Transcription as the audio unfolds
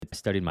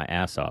studied my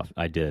ass off.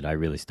 I did. I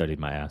really studied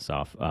my ass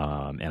off.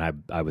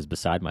 And I was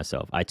beside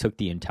myself. I took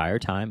the entire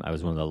time. I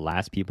was one of the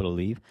last people to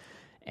leave.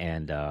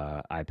 And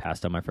I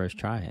passed on my first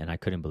try, and I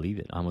couldn't believe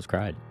it. I almost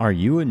cried. Are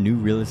you a new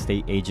real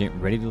estate agent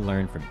ready to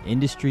learn from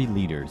industry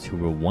leaders who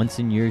were once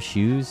in your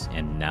shoes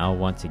and now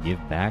want to give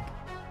back?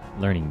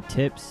 Learning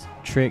tips,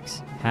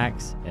 tricks,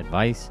 hacks,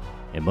 advice,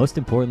 and most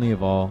importantly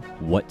of all,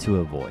 what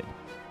to avoid.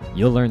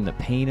 You'll learn the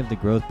pain of the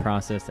growth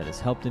process that has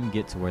helped them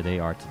get to where they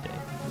are today.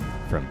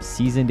 From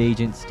seasoned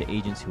agents to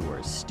agents who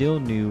are still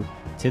new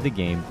to the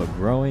game, but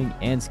growing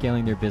and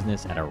scaling their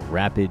business at a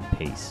rapid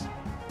pace.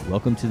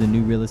 Welcome to the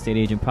New Real Estate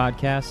Agent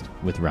Podcast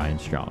with Ryan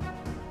Strong.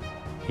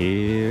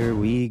 Here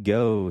we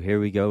go.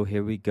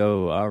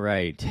 All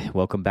right.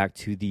 Welcome back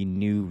to the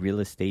New Real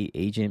Estate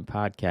Agent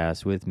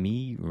Podcast with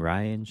me,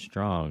 Ryan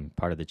Strong,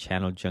 part of the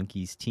Channel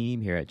Junkies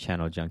team here at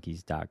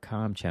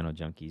channeljunkies.com, Channel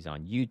Junkies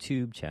on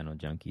YouTube, Channel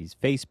Junkies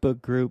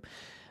Facebook group,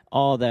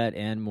 all that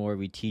and more.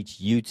 We teach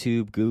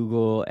YouTube,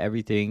 Google,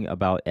 everything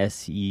about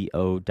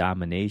SEO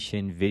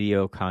domination,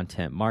 video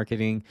content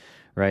marketing,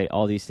 right?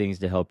 All these things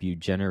to help you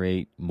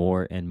generate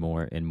more and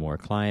more and more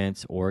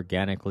clients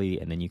organically,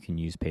 and then you can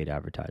use paid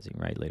advertising,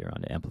 right, later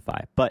on to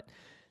amplify. But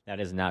that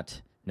is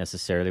not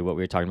necessarily what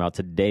we're talking about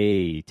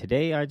today.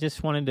 Today, I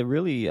just wanted to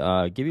really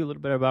give you a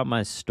little bit about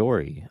my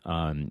story.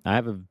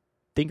 I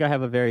think I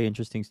have a very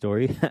interesting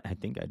story. I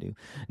think I do.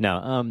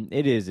 No,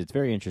 it's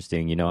very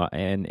interesting,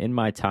 and in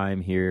my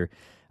time here,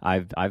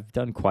 I've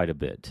done quite a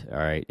bit, all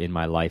right, in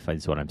my life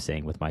is what I'm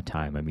saying with my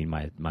time. I mean,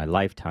 my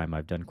lifetime,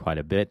 I've done quite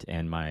a bit,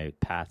 and my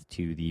path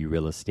to the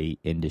real estate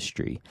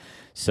industry.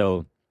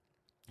 So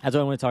that's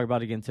what I want to talk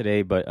about again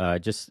today,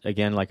 but just,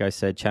 again, like I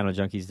said,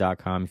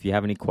 channeljunkies.com. If you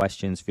have any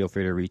questions, feel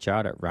free to reach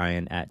out at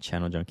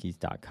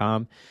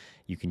ryan@channeljunkies.com.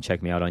 You can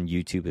check me out on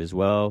YouTube as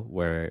well,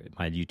 where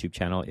my YouTube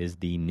channel is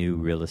The New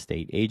Real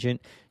Estate Agent.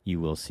 You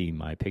will see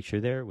my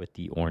picture there with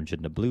the orange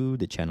and the blue,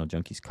 the Channel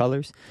Junkies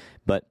colors.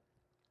 But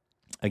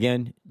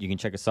again, you can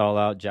check us all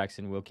out.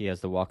 Jackson Wilkie has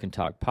the Walk and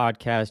Talk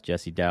podcast.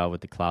 Jesse Dow with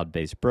the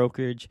Cloud-Based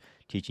Brokerage,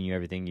 teaching you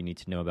everything you need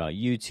to know about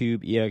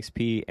YouTube,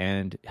 EXP,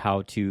 and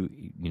how to,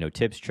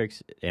 tips,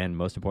 tricks, and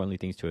most importantly,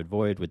 things to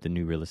avoid with the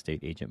New Real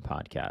Estate Agent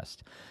podcast.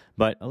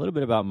 But a little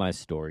bit about my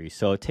story.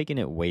 So taking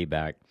it way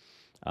back,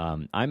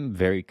 I'm a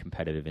very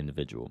competitive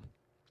individual.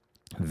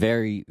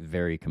 Very,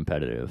 very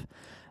competitive.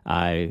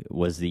 I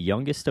was the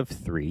youngest of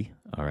three,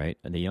 all right?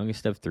 The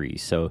youngest of three.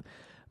 So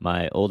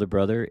my older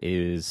brother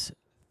is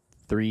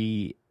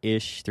 3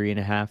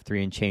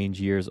 and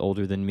change years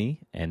older than me.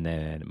 And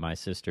then my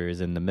sister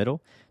is in the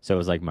middle. So it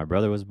was like my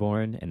brother was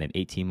born, and then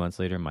 18 months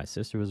later, my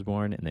sister was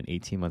born, and then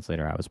 18 months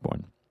later, I was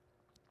born.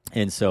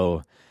 And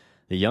so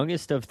the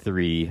youngest of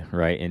three,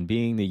 right? And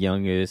being the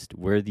youngest,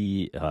 we're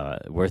the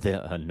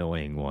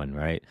annoying one,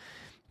 right?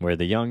 We're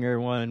the younger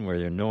one, we're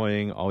the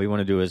annoying. All we want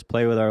to do is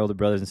play with our older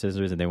brothers and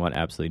sisters, and they want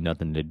absolutely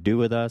nothing to do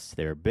with us.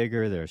 They're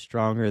bigger, they're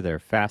stronger, they're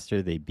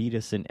faster, they beat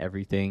us in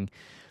everything.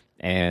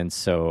 And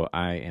so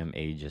I am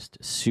a just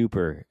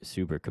super,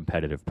 super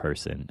competitive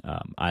person.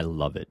 I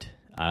love it.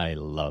 I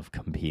love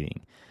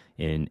competing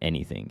in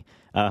anything.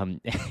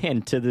 And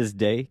to this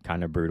day,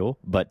 kind of brutal,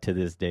 but to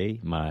this day,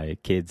 my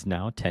kids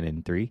now, 10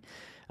 and 3,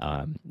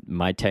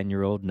 my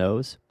 10-year-old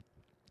knows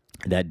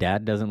that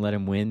dad doesn't let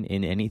him win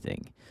in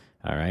anything.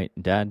 All right?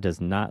 Dad does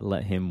not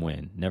let him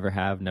win. Never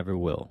have, never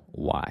will.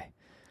 Why?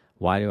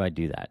 Why do I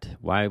do that?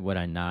 Why would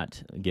I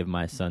not give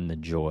my son the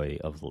joy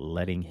of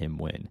letting him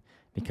win?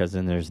 Because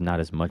then there's not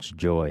as much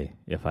joy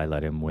if I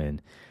let him win.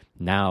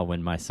 Now,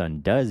 when my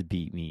son does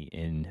beat me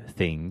in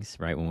things,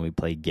 right, when we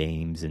play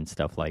games and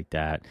stuff like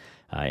that,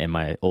 and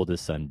my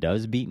oldest son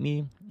does beat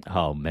me,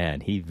 oh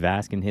man, he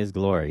basks in his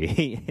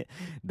glory.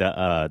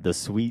 The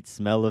sweet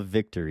smell of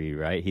victory,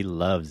 right? He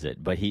loves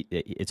it, but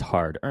it's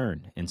hard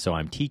earned. And so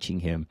I'm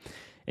teaching him.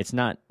 It's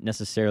not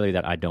necessarily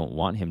that I don't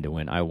want him to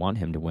win. I want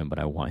him to win, but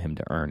I want him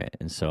to earn it.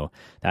 And so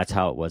that's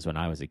how it was when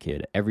I was a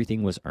kid.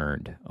 Everything was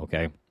earned,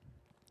 okay?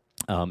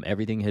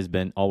 Everything has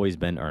always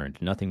been earned.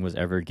 Nothing was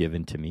ever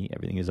given to me.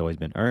 Everything has always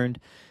been earned,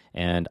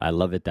 and I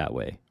love it that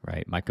way,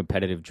 right? My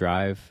competitive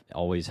drive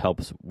always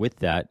helps with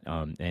that,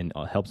 and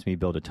helps me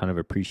build a ton of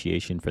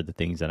appreciation for the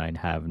things that I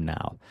have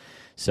now.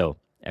 So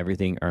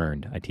everything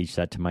earned. I teach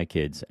that to my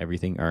kids.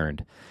 Everything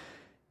earned.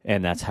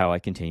 And that's how I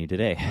continue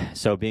today.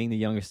 So being the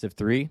youngest of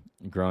three,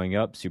 growing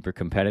up, super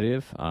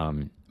competitive.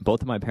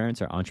 Both of my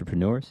parents are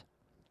entrepreneurs,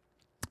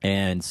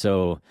 and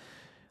so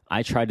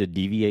I tried to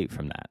deviate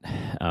from that.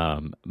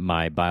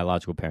 My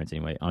biological parents,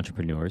 anyway,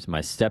 entrepreneurs.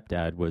 My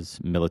stepdad was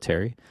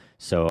military,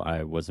 so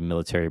I was a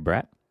military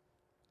brat.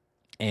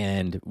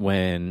 And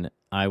when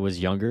I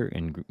was younger,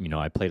 and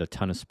I played a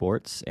ton of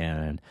sports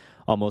and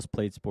almost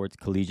played sports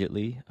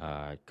collegiately.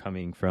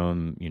 Coming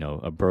from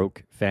a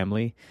broke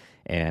family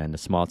and a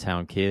small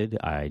town kid,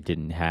 I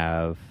didn't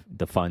have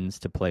the funds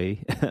to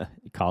play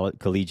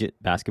collegiate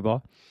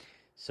basketball.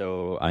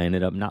 So I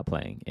ended up not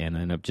playing and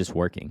I ended up just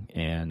working.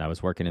 And I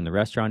was working in the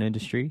restaurant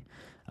industry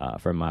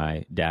for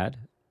my dad.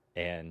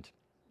 And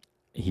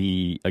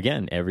he,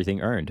 again, everything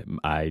earned.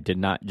 I did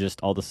not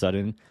just all of a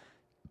sudden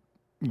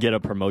get a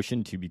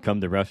promotion to become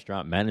the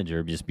restaurant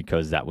manager just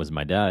because that was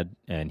my dad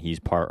and he's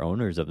part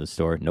owners of the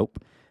store.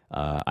 Nope.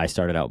 I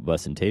started out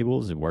bussing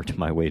tables and worked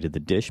my way to the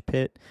dish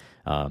pit,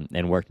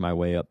 and worked my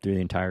way up through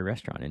the entire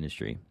restaurant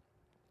industry.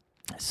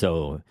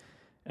 So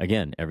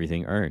again,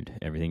 everything earned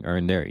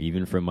there,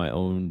 even from my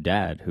own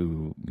dad,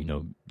 who,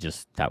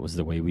 just that was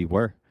the way we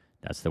were.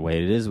 That's the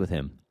way it is with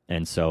him.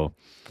 And so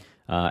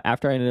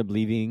after I ended up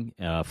leaving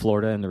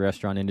Florida and the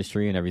restaurant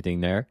industry and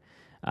everything there,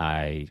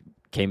 I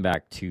came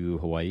back to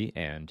Hawaii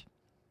and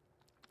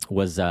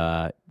was,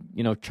 trying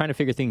to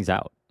figure things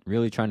out,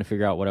 really trying to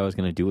figure out what I was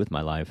going to do with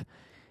my life.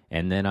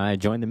 And then I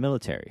joined the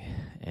military.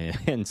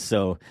 And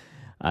so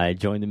I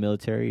joined the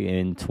military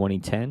in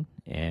 2010.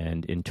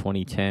 And in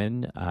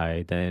 2010,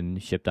 I then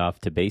shipped off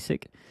to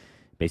basic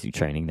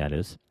training, that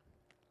is.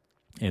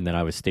 And then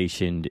I was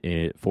stationed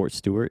at Fort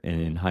Stewart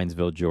in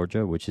Hinesville,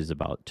 Georgia, which is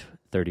about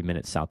 30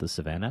 minutes south of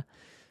Savannah.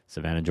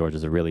 Savannah, Georgia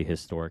is a really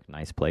historic,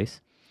 nice place.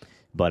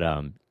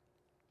 But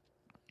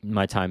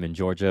my time in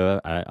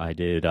Georgia, I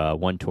did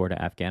one tour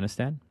to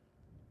Afghanistan.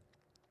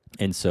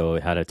 And so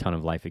it had a ton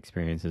of life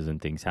experiences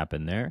and things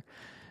happen there.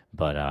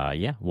 But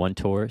one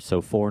tour.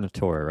 So 4 in a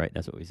tour, right?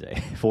 That's what we say.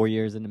 4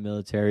 years in the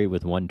military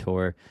with one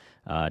tour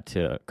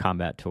to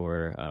combat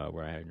tour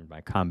where I earned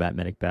my combat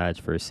medic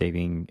badge for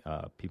saving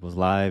people's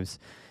lives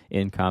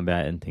in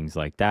combat and things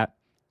like that.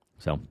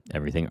 So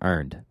everything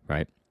earned,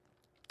 right?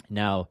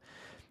 Now,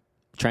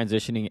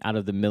 transitioning out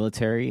of the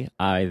military,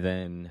 I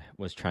then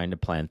was trying to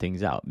plan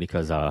things out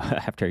because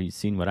after you've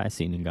seen what I've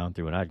seen and gone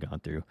through what I'd gone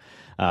through,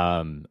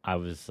 I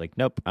was like,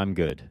 nope, I'm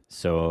good.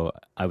 So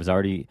I was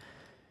already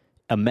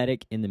a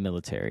medic in the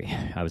military.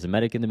 I was a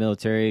medic in the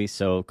military,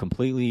 so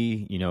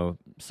completely,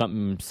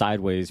 something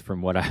sideways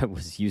from what I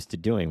was used to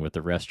doing with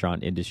the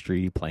restaurant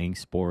industry, playing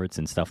sports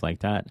and stuff like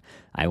that.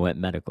 I went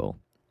medical.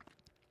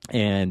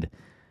 And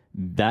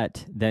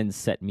that then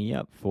set me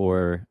up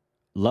for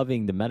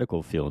loving the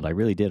medical field. I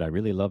really did. I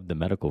really loved the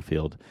medical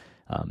field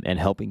and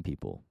helping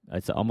people.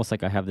 It's almost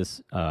like I have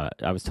this,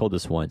 I was told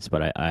this once,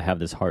 but I have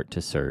this heart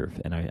to serve,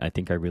 and I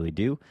think I really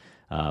do,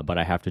 but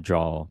I have to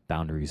draw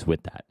boundaries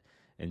with that.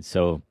 And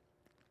so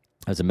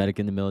I was a medic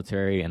in the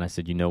military, and I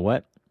said, you know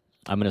what?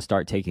 I'm going to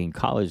start taking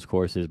college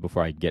courses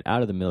before I get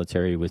out of the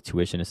military with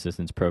tuition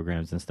assistance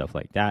programs and stuff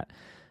like that.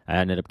 I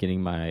ended up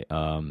getting my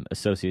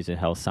associates in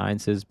health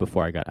sciences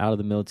before I got out of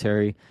the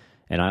military,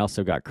 and I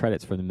also got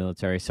credits for the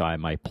military. So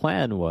my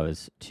plan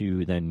was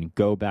to then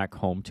go back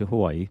home to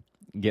Hawaii,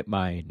 get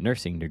my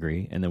nursing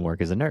degree, and then work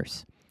as a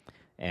nurse.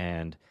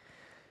 And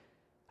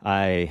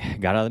I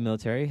got out of the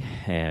military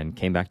and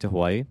came back to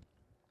Hawaii.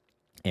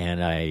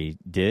 And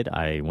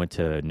I went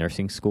to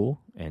nursing school.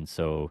 And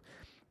so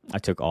I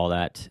took all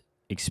that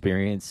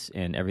experience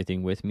and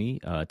everything with me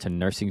to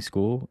nursing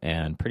school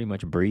and pretty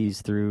much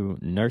breezed through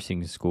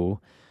nursing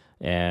school.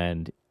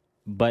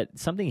 But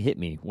something hit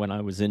me when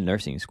I was in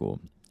nursing school.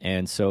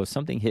 And so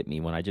something hit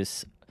me when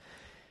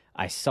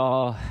I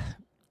saw,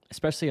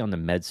 especially on the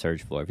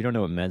med-surg floor. If you don't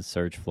know what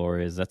med-surg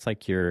floor is, that's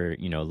like your,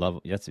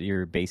 level, that's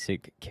your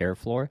basic care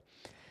floor.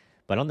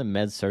 But on the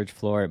med-surg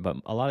floor, but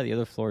a lot of the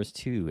other floors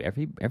too,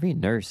 every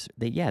nurse,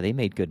 they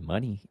made good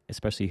money,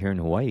 especially here in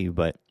Hawaii,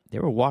 but they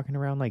were walking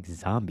around like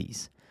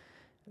zombies,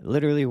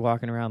 literally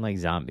walking around like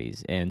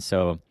zombies. And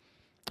so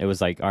it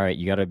was like, all right,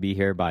 you got to be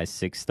here by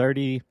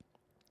 6:30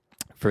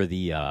 for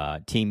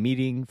the team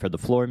meeting, for the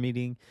floor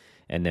meeting.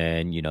 And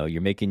then, you're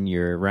making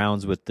your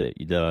rounds with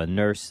the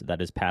nurse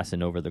that is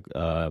passing over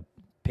the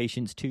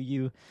patients to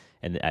you,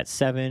 and at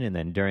 7. And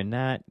then during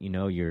that,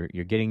 you're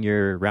getting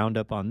your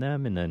roundup on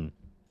them, and then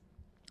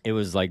it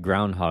was like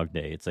Groundhog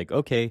Day. It's like,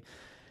 okay,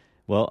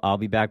 well, I'll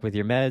be back with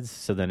your meds.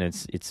 So then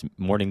it's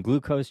morning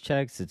glucose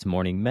checks, it's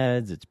morning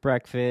meds, it's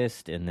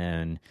breakfast, and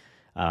then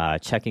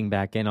checking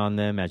back in on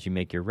them as you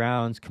make your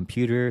rounds,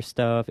 computer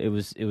stuff. It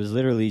was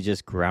literally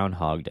just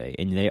Groundhog Day,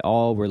 and they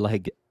all were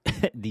like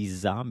these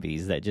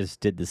zombies that just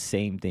did the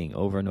same thing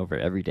over and over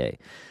every day.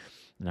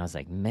 And I was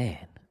like,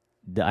 man,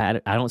 I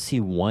don't see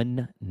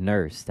one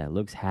nurse that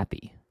looks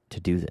happy to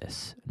do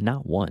this.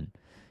 Not one.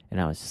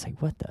 And I was just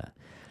like, what the?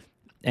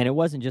 And it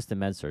wasn't just the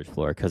med-surg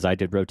floor, because I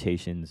did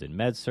rotations in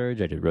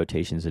med-surg, I did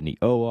rotations in the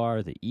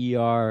OR, the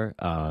ER,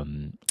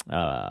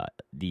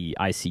 the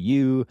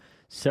ICU,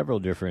 several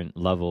different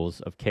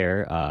levels of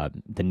care.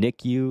 The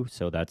NICU,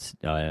 so that's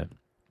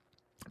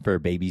for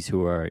babies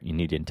who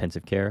need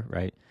intensive care,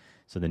 right?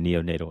 So the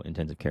neonatal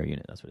intensive care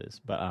unit, that's what it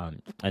is. But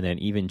and then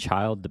even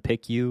child, the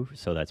PICU,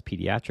 so that's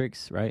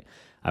pediatrics, right?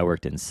 I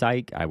worked in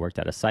psych. I worked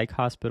at a psych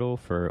hospital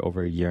for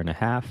over a year and a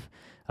half.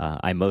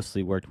 I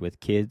mostly worked with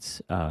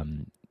kids,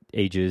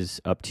 ages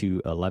up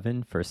to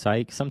 11 for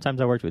psych. Sometimes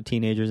I worked with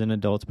teenagers and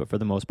adults, but for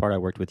the most part, I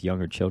worked with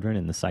younger children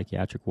in the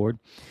psychiatric ward.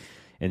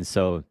 And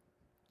so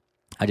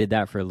I did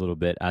that for a little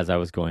bit as I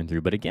was going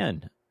through. But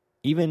again,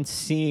 even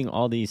seeing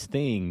all these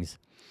things,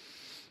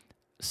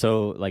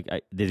 so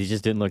they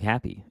just didn't look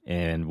happy.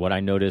 And what I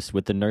noticed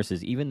with the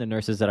nurses, even the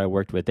nurses that I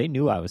worked with, they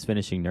knew I was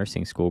finishing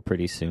nursing school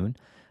pretty soon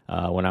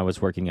when I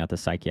was working at the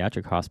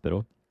psychiatric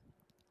hospital.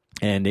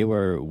 And they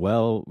were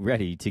well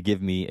ready to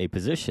give me a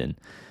position.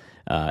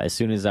 as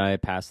soon as I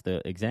passed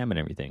the exam and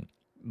everything.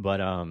 But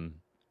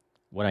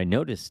what I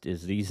noticed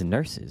is these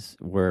nurses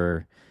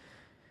were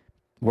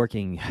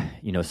working,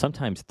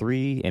 sometimes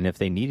 3, and if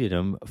they needed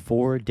them,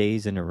 4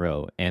 days in a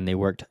row, and they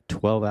worked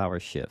 12-hour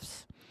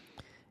shifts.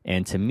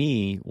 And to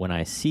me, when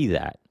I see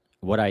that,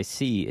 what I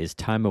see is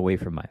time away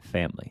from my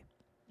family.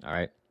 All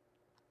right.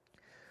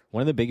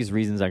 One of the biggest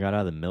reasons I got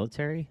out of the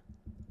military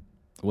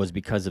was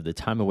because of the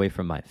time away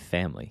from my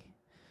family.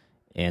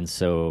 And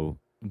so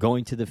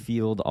going to the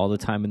field all the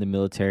time in the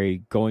military,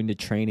 going to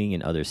training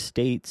in other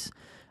states,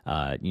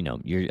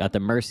 you're at the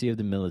mercy of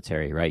the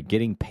military, right?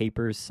 Getting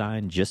papers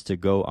signed just to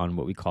go on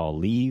what we call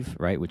leave,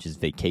 right? Which is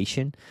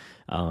vacation.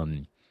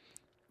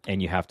 And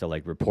you have to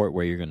like report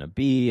where you're going to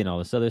be and all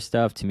this other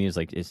stuff. To me, it's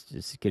like, it's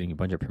just getting a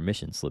bunch of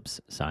permission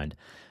slips signed.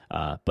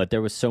 But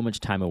there was so much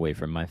time away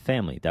from my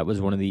family. That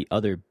was one of the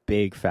other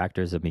big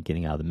factors of me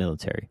getting out of the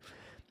military.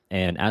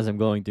 And as I'm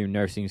going through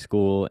nursing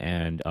school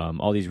and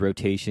all these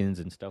rotations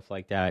and stuff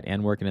like that,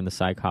 and working in the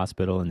psych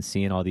hospital and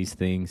seeing all these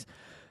things,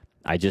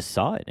 I just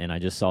saw it, and I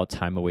just saw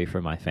time away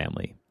from my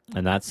family.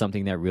 And that's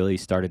something that really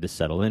started to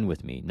settle in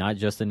with me. Not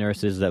just the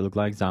nurses that look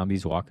like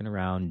zombies walking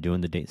around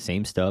doing the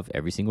same stuff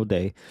every single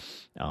day,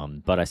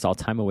 but I saw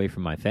time away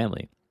from my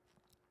family.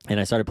 And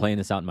I started playing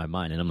this out in my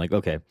mind, and I'm like,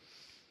 okay,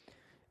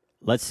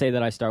 let's say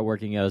that I start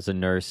working as a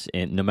nurse,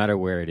 and no matter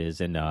where it is,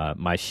 and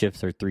my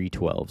shifts are 3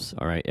 12s,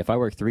 all right? If I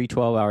work 3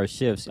 12-hour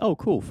shifts, oh,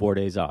 cool, 4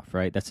 days off,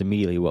 right? That's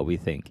immediately what we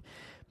think.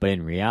 But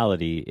in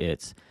reality,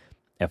 it's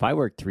if I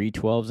work 3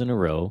 12s in a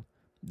row,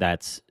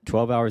 that's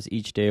 12 hours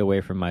each day away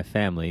from my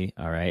family,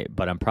 all right?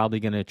 But I'm probably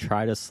going to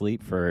try to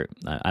sleep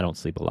I don't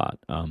sleep a lot.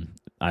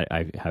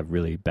 I have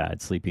really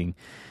bad sleeping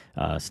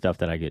stuff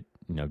that I get,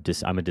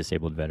 I'm a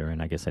disabled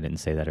veteran. I guess I didn't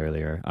say that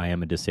earlier. I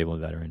am a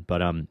disabled veteran.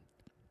 But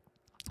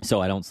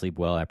so I don't sleep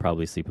well. I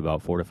probably sleep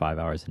about 4 to 5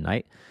 hours a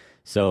night.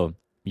 So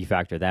you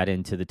factor that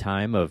into the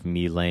time of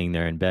me laying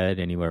there in bed,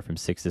 anywhere from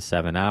 6 to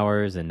 7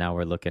 hours, and now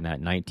we're looking at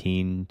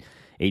 18,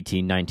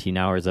 19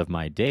 hours of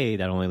my day.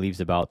 That only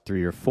leaves about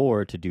 3 or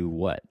 4 to do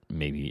what?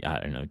 Maybe, I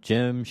don't know,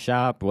 gym,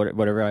 shop,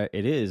 whatever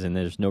it is, and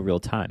there's no real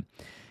time.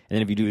 And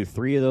then if you do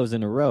 3 of those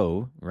in a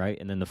row, right,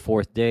 and then the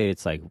 4th day,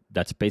 it's like,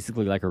 that's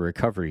basically like a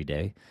recovery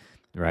day,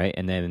 right?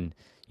 And then,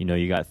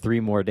 you got 3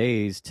 more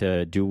days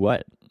to do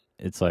what?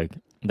 It's like,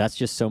 that's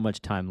just so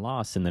much time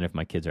lost. And then if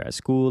my kids are at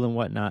school and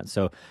whatnot.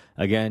 So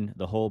again,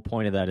 the whole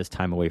point of that is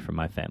time away from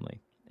my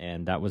family.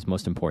 And that was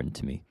most important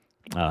to me.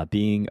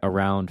 Being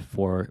around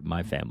for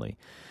my family.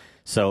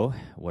 So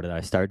what did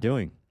I start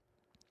doing?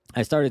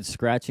 I started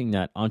scratching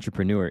that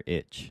entrepreneur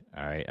itch.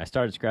 All right. I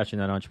started scratching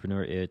that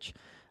entrepreneur itch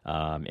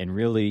and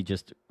really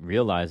just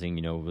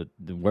realizing,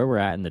 where we're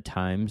at in the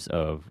times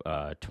of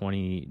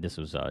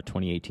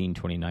 2018,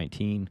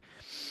 2019,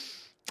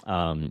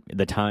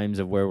 the times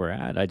of where we're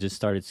at. I just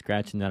started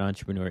scratching that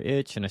entrepreneur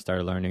itch, and I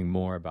started learning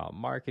more about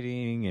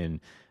marketing and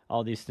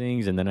all these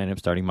things. And then I ended up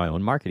starting my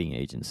own marketing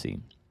agency.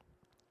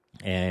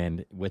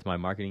 And with my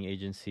marketing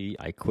agency,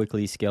 I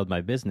quickly scaled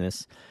my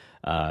business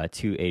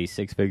to a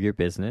 6-figure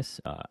business.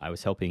 I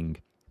was helping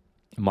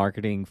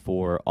marketing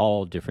for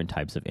all different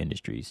types of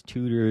industries: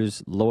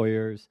 tutors,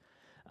 lawyers,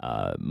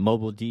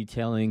 mobile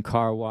detailing,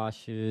 car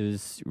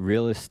washes,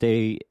 real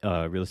estate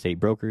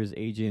brokers,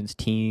 agents,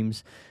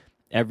 teams,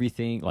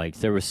 everything. Like,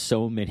 there were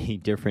so many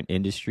different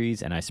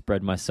industries, and I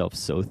spread myself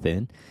so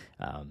thin.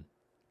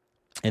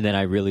 And then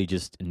I really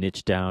just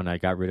niched down. I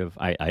got rid of,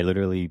 I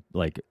literally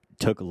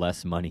took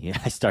less money.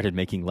 I started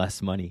making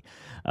less money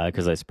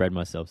because I spread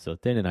myself so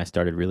thin, and I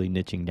started really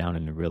niching down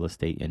in the real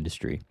estate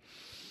industry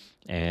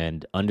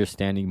and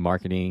understanding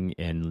marketing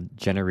and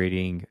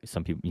generating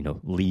some people,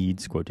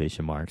 leads,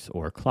 quotation marks,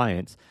 or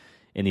clients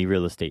in the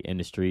real estate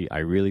industry. I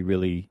really,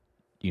 really,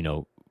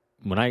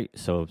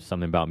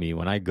 something about me,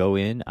 when I go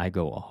in, I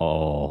go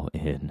all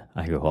in.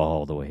 I go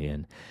all the way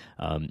in.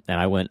 And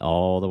I went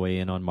all the way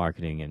in on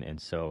marketing.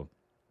 And so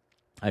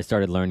I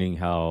started learning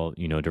how,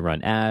 to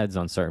run ads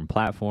on certain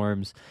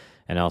platforms,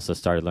 and I also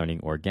started learning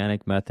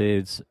organic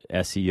methods,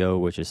 SEO,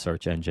 which is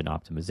search engine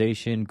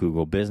optimization,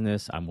 Google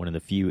Business. I'm one of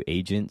the few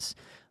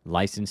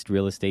licensed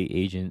real estate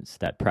agents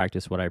that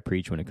practice what I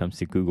preach when it comes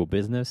to Google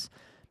Business,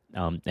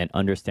 and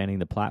understanding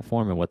the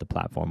platform and what the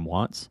platform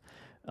wants.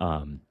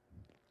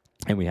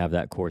 And we have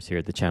that course here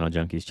at the Channel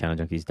Junkies,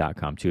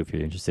 channeljunkies.com too, if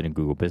you're interested in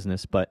Google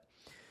Business. But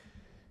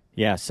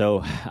yeah,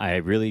 so I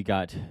really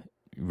got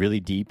really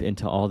deep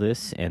into all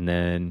this. And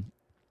then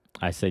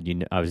I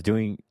said, I was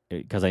doing,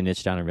 because I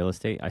niched down in real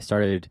estate, I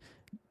started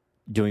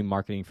doing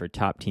marketing for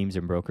top teams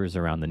and brokers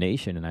around the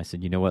nation. And I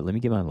said, let me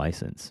get my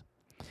license.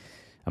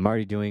 I'm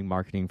already doing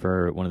marketing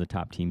for one of the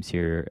top teams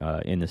here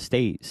in the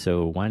state.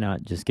 So why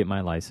not just get my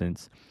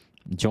license,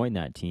 join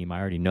that team? I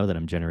already know that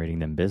I'm generating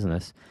them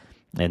business.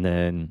 And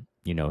then,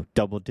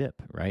 double dip,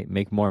 right?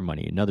 Make more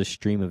money, another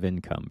stream of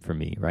income for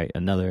me, right?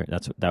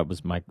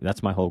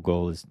 That's my whole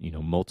goal is,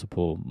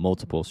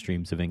 multiple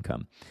streams of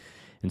income.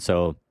 And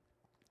so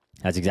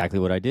that's exactly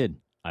what I did.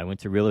 I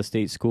went to real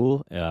estate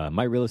school.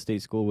 My real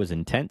estate school was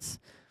intense.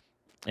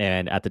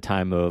 And at the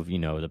time of,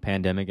 the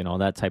pandemic and all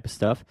that type of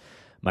stuff,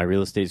 my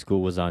real estate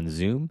school was on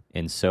Zoom.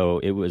 And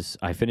so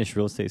I finished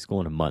real estate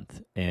school in a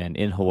month. And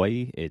in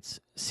Hawaii, it's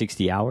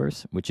 60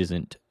 hours, which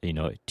isn't,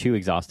 too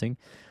exhausting.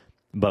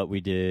 But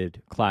we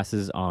did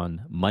classes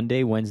on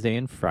Monday, Wednesday,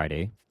 and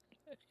Friday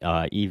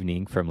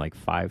evening from like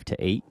 5 to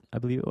 8, I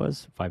believe it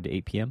was, 5 to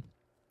 8 p.m.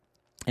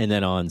 And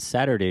then on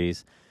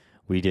Saturdays,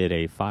 we did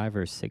a 5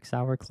 or 6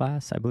 hour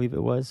class, I believe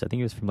it was. I think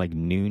it was from like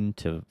noon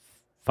to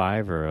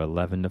 5 or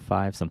 11 to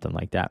 5, something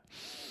like that.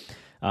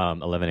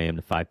 11 a.m.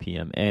 to 5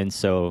 p.m. And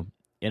so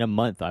in a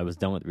month, I was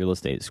done with real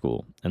estate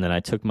school. And then I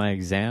took my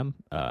exam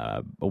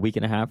a week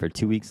and a half or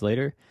 2 weeks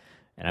later,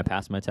 and I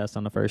passed my test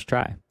on the first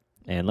try.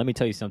 And let me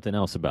tell you something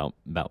else about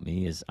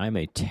me is I'm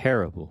a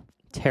terrible,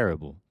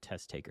 terrible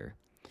test taker.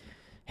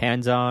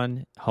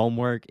 Hands-on,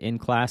 homework,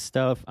 in-class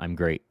stuff, I'm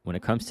great. When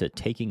it comes to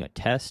taking a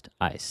test,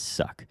 I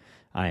suck.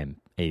 I am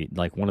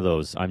one of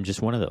those. I'm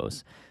just one of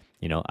those.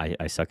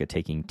 I suck at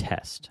taking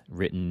tests,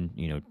 written,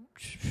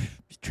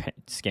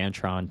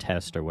 Scantron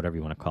test or whatever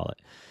you want to call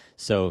it.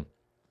 So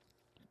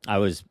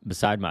I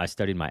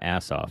studied my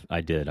ass off.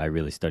 I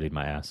really studied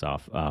my ass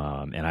off.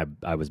 And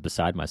I was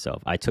beside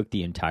myself. I took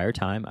the entire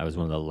time. I was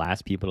one of the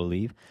last people to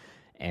leave.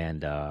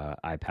 And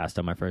I passed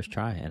on my first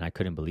try, and I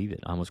couldn't believe it.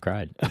 I almost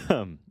cried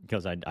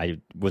because I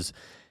was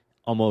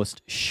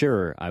almost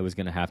sure I was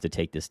going to have to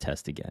take this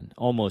test again.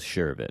 Almost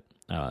sure of it.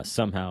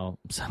 Somehow,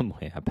 some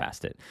way, I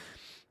passed it.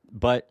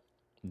 But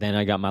then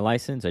I got my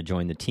license. I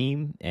joined the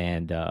team,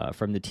 and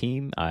from the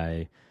team,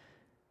 I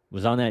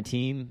was on that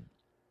team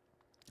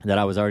that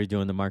I was already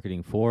doing the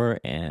marketing for,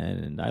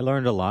 and I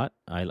learned a lot.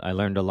 I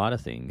learned a lot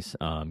of things,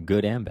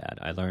 good and bad.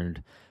 I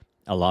learned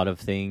a lot of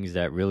things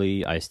that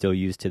really I still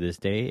use to this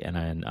day, and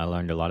I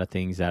learned a lot of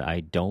things that I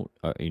don't,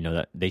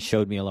 that they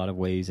showed me a lot of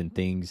ways and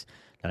things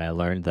that I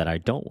learned that I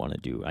don't want to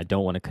do. I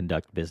don't want to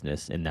conduct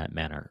business in that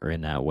manner or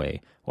in that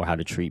way, or how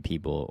to treat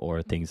people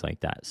or things like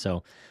that.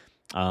 So,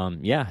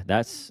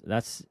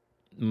 that's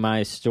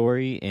my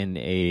story in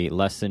a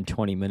less than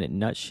 20-minute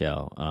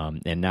nutshell.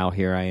 And now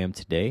here I am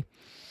today,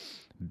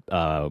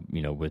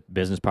 with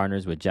business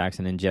partners with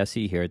Jackson and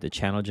Jesse here at the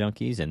Channel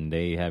Junkies, and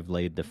they have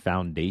laid the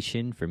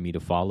foundation for me to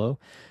follow.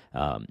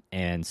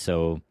 And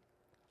so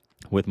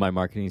with my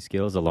marketing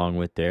skills along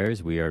with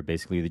theirs, we are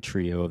basically the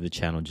trio of the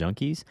Channel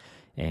Junkies.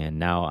 And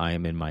now I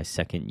am in my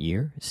second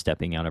year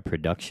stepping out of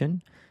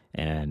production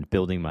and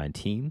building my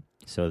team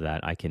so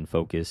that I can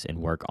focus and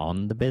work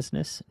on the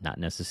business, not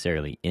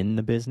necessarily in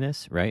the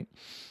business, right?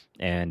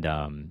 And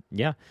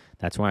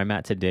that's where I'm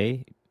at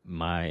today.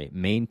 My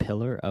main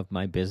pillar of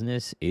my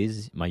business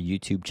is my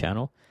YouTube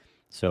channel.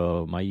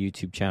 So my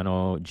YouTube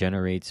channel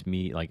generates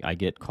me, I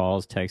get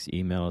calls, texts,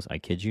 emails, I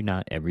kid you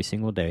not, every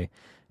single day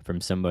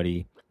from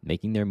somebody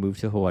making their move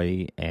to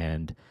Hawaii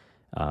and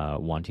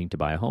wanting to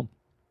buy a home.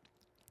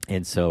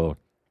 And so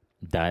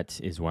that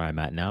is where I'm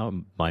at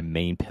now. My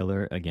main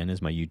pillar, again,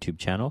 is my YouTube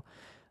channel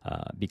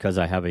because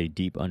I have a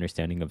deep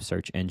understanding of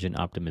search engine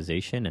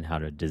optimization and how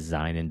to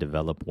design and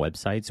develop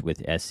websites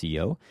with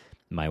SEO.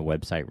 My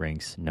website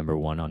ranks number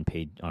one on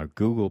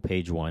Google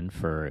page one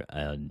for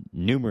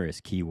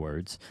numerous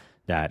keywords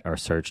that are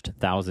searched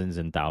thousands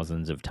and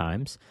thousands of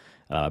times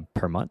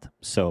per month.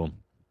 So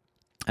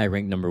I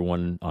rank number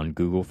one on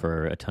Google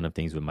for a ton of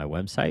things with my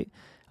website.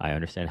 I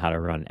understand how to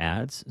run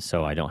ads,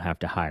 so I don't have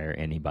to hire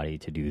anybody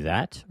to do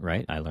that,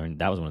 right?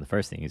 That was one of the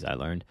first things I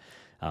learned.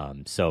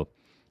 So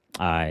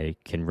I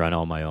can run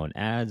all my own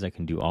ads. I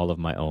can do all of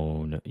my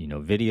own,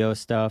 video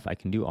stuff. I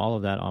can do all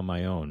of that on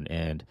my own.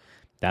 And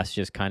that's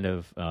just kind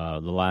of the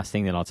last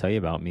thing that I'll tell you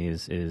about me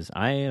is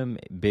I am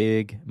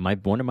big.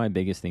 One of my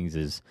biggest things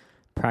is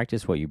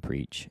practice what you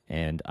preach.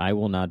 And I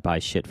will not buy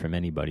shit from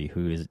anybody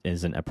who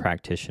isn't a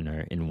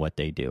practitioner in what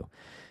they do.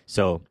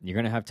 So you're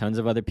going to have tons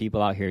of other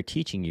people out here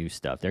teaching you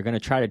stuff. They're going to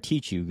try to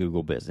teach you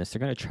Google business. They're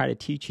going to try to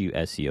teach you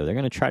SEO. They're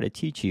going to try to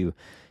teach you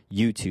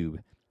YouTube.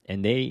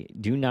 And they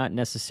do not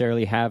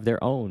necessarily have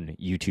their own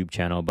YouTube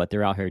channel, but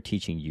they're out here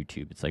teaching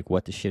YouTube. It's like,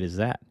 what the shit is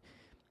that?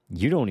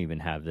 You don't even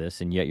have this,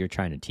 and yet you're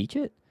trying to teach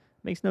it?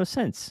 Makes no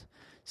sense.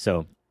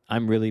 So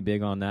I'm really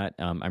big on that.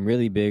 I'm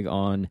really big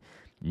on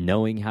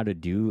knowing how to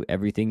do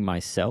everything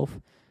myself,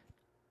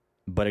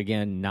 but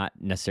again, not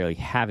necessarily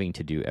having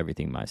to do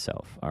everything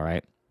myself, all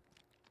right?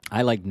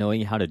 I like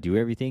knowing how to do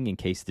everything in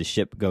case the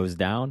ship goes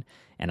down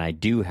and I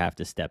do have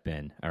to step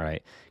in, all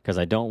right? Because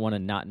I don't want to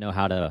not know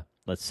how to,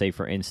 let's say,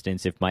 for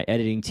instance, if my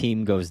editing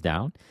team goes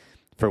down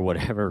for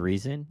whatever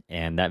reason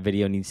and that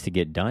video needs to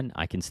get done,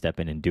 I can step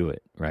in and do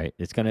it, right?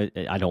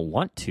 I don't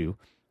want to,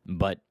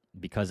 but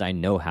because I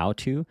know how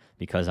to,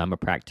 because I'm a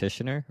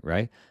practitioner,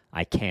 right?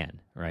 I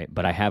can, right?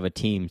 But I have a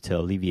team to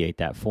alleviate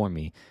that for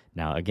me.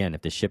 Now, again,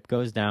 if the ship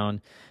goes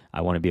down,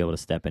 I want to be able to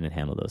step in and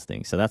handle those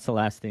things. So that's the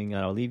last thing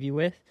that I'll leave you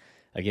with.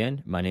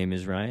 Again, my name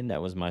is Ryan.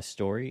 That was my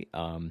story.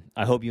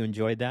 I hope you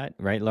enjoyed that,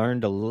 right?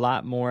 Learned a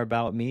lot more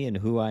about me and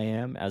who I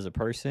am as a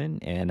person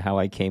and how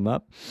I came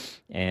up.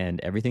 And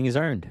everything is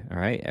earned, all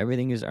right?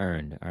 Everything is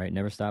earned, all right?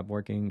 Never stop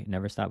working,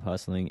 never stop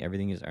hustling.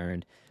 Everything is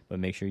earned, but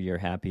make sure you're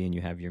happy and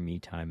you have your me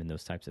time and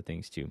those types of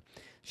things too.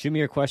 Shoot me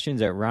your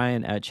questions at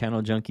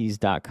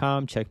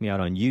ryan@channeljunkies.com. Check me out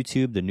on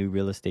YouTube, the New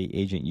Real Estate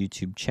Agent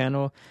YouTube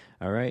channel.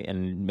 All right.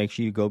 And make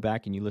sure you go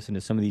back and you listen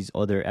to some of these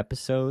other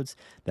episodes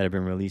that have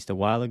been released a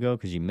while ago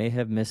because you may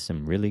have missed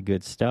some really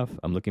good stuff.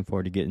 I'm looking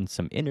forward to getting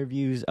some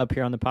interviews up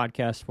here on the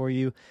podcast for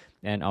you.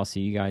 And I'll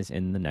see you guys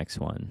in the next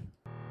one.